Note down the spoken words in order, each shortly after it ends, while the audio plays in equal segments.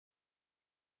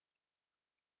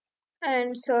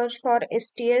and search for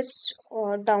STS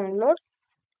download.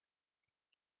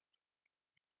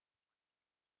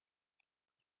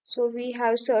 So we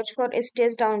have searched for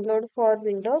STS download for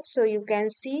Windows. So you can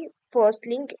see first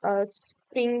link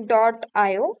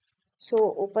spring.io.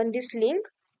 So open this link.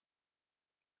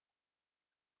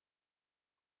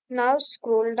 Now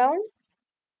scroll down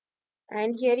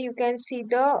and here you can see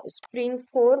the Spring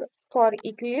 4 for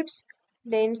Eclipse,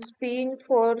 then Spring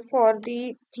 4 for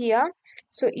the Thea.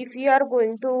 So if you are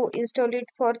going to install it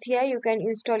for Thea, you can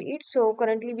install it. So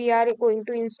currently we are going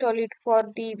to install it for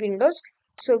the Windows.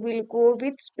 So we'll go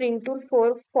with Spring Tool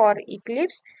 4 for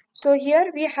Eclipse. So here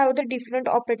we have the different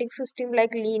operating system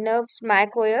like Linux,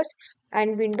 Mac OS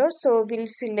and Windows. So we'll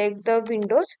select the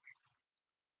Windows.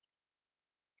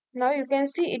 Now you can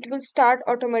see it will start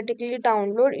automatically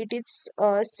download. It is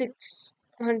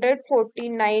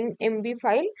 649 MB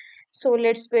file. So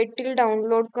let's wait till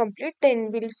download complete.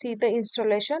 Then we'll see the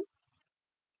installation.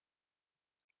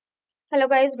 Hello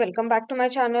guys, welcome back to my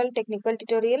channel Technical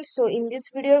Tutorial. So in this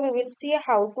video we will see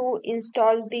how to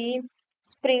install the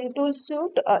Spring Tool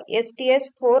Suite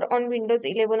STS4 on Windows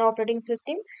 11 operating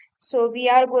system. So we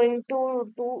are going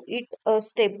to do it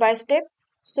step by step.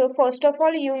 So first of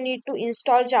all you need to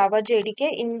install Java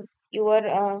JDK in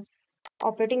your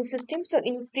operating system. So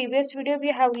in previous video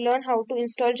we have learned how to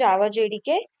install Java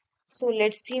JDK. So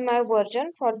let's see my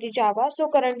version for the Java. So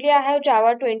currently I have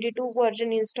Java 22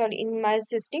 version installed in my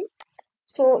system.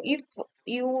 So if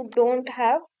you don't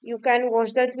have, you can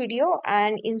watch that video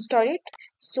and install it.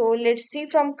 So let's see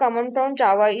from command prompt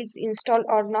Java is installed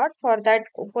or not. For that,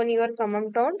 open your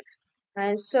command prompt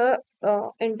and so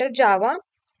enter Java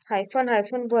hyphen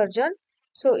version.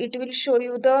 So it will show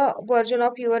you the version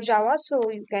of your Java. So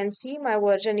you can see my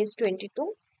version is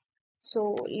 22.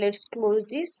 So let's close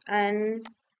this and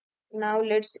now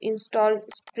let's install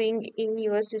Spring in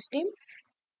your system.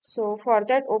 So for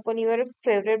that, open your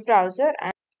favorite browser.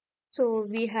 So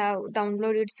we have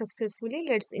downloaded successfully.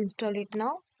 Let's install it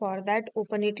now. For that,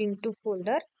 open it into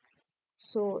folder.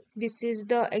 So this is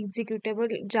the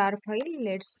executable jar file.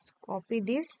 Let's copy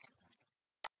this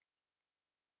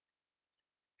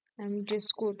and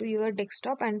just go to your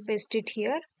desktop and paste it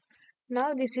here.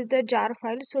 Now this is the jar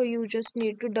file. So you just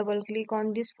need to double click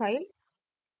on this file.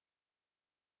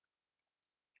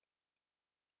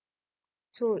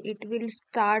 So it will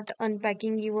start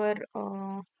unpacking your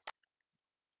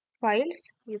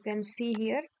files. You can see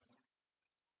here.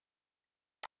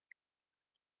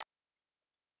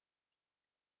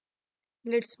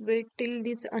 Let's wait till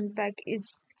this unpack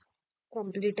is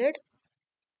completed.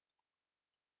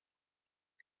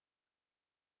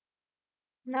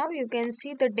 Now you can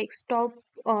see the desktop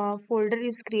folder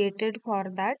is created for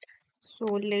that. So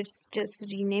let's just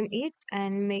rename it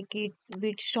and make it a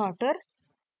bit shorter.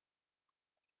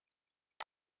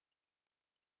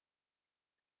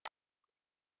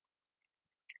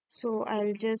 So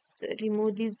I'll just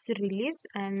remove this release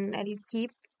and I'll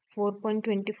keep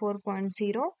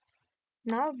 4.24.0.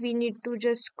 Now we need to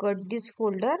just cut this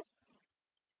folder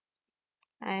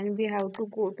and we have to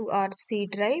go to our C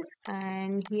drive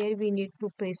and here we need to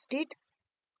paste it.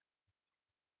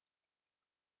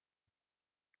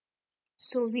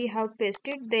 So we have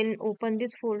pasted, then open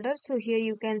this folder. So here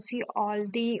you can see all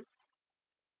the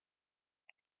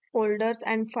folders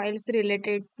and files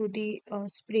related to the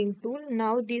Spring tool.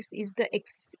 Now this is the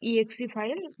exe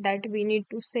file that we need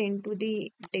to send to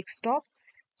the desktop.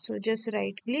 So just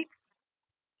right click,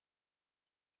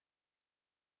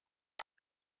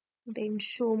 then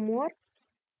show more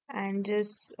and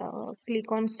just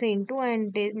click on send to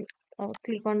and then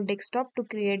click on desktop to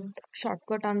create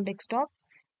shortcut on desktop.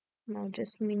 Now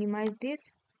just minimize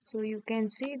this. So you can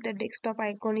see the desktop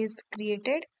icon is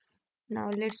created. Now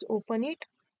let's open it.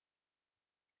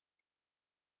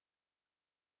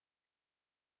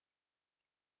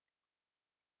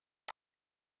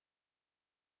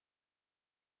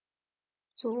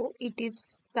 So it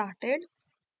is started.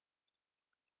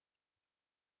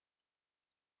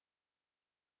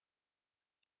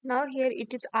 Now here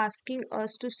it is asking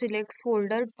us to select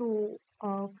folder to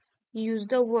use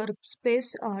the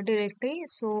workspace directory.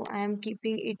 So I am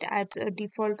keeping it as a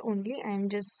default only and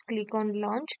just click on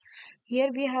launch. Here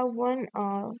we have one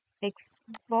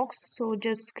Xbox. So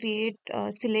just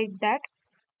select that.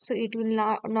 So it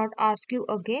will not ask you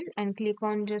again and click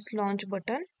on just launch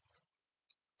button.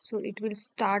 So it will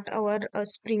start our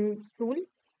Spring tool.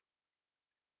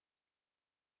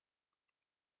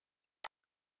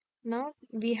 Now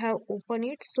we have opened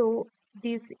it. So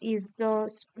this is the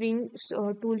Spring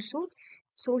tool suite.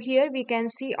 So here we can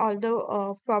see all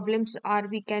the problems are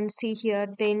we can see here.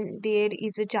 Then there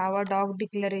is a Java doc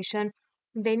declaration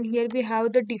Then here we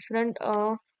have the different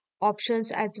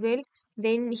options as well.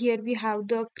 Then here we have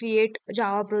the create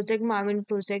Java project, Maven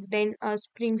project, then a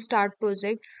Spring Start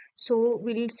project. So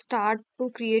we'll start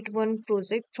to create one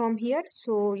project from here.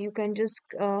 So you can just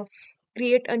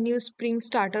create a new Spring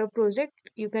Starter project.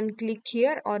 You can click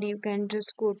here, or you can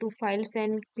just go to files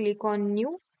and click on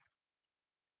new.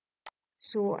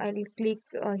 So I'll click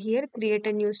here, create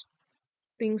a new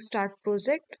Spring Start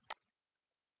project.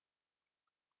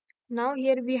 Now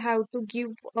here we have to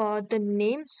give the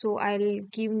name. So I'll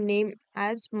give name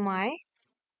as my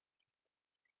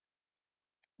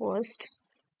first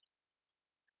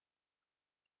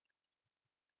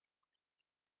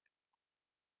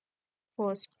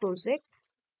first project.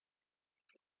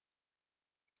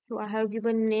 So I have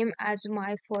given name as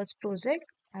my first project.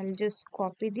 I'll just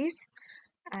copy this,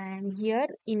 and here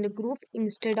in the group,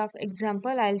 instead of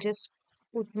example, I'll just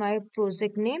put my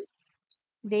project name.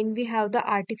 Then we have the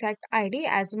artifact ID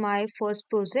as my first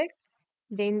project.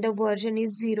 Then the version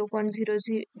is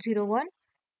 0.0001.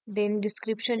 Then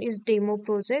description is demo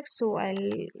project. So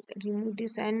I'll remove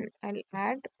this and I'll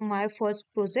add my first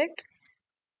project.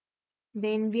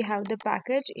 Then we have the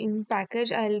package. In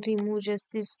package, I'll remove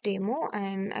just this demo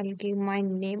and I'll give my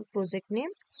name, project name.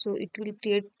 So it will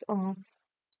create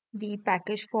the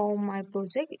package for my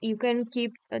project. You can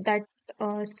keep that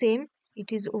same.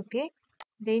 It is okay.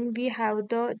 Then we have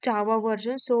the Java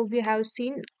version. So we have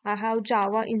seen I have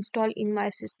Java installed in my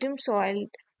system. So I'll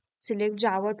select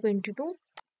Java 22.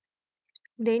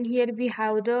 Then here we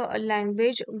have the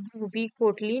language Ruby,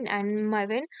 Kotlin and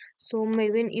Maven. So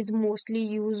Maven is mostly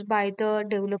used by the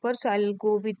developer. So I'll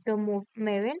go with the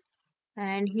Maven.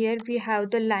 And here we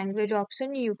have the language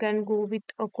option. You can go with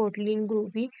a Kotlin,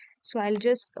 Ruby. So I'll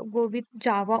just go with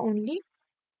Java only.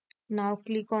 Now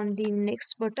click on the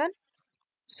next button.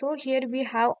 So here we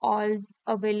have all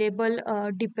available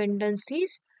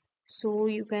dependencies. So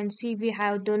you can see we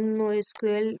have the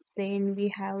NoSQL, then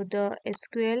we have the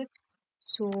SQL.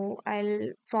 So I'll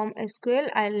from SQL,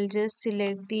 I'll just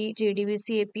select the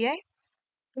JDBC API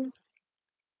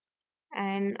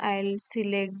and I'll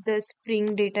select the Spring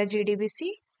Data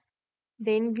JDBC.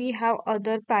 Then we have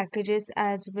other packages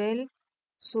as well.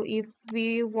 So if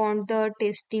we want the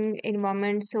testing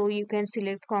environment, so you can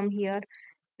select from here.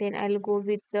 Then I'll go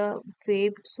with the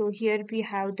web. So here we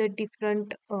have the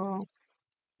different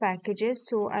packages.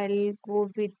 So I'll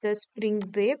go with the Spring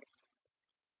Web.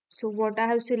 So what I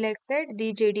have selected,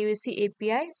 the JDBC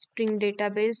API, Spring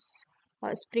Database,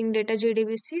 Spring Data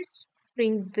JDBC,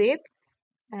 Spring Web,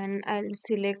 and I'll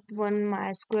select one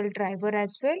MySQL driver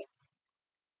as well.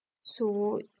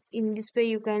 So in this way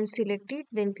you can select it,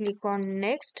 then click on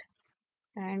next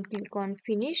and click on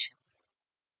finish.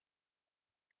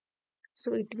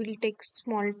 So it will take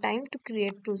small time to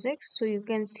create project. So you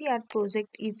can see our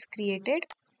project is created.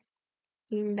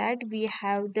 In that we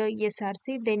have the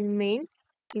src, then main.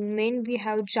 In main we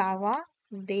have Java,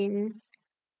 then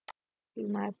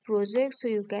in my project, so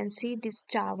you can see this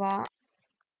Java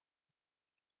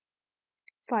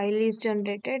file is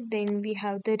generated. Then we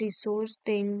have the resource,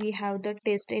 then we have the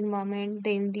test environment,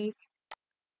 then the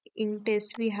in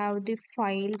test we have the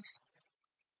files,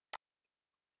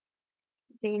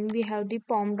 then we have the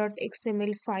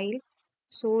pom.xml file.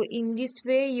 So in this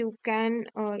way you can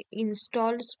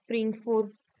install Spring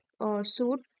 4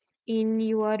 suite in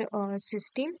your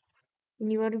system, in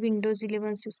your Windows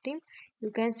 11 system. You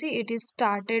can see it is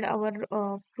started our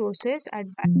process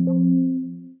at back.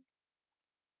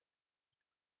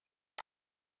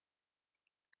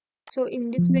 So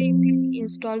in this way you can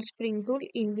install Spring Tool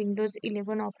in Windows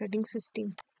 11 operating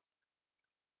system.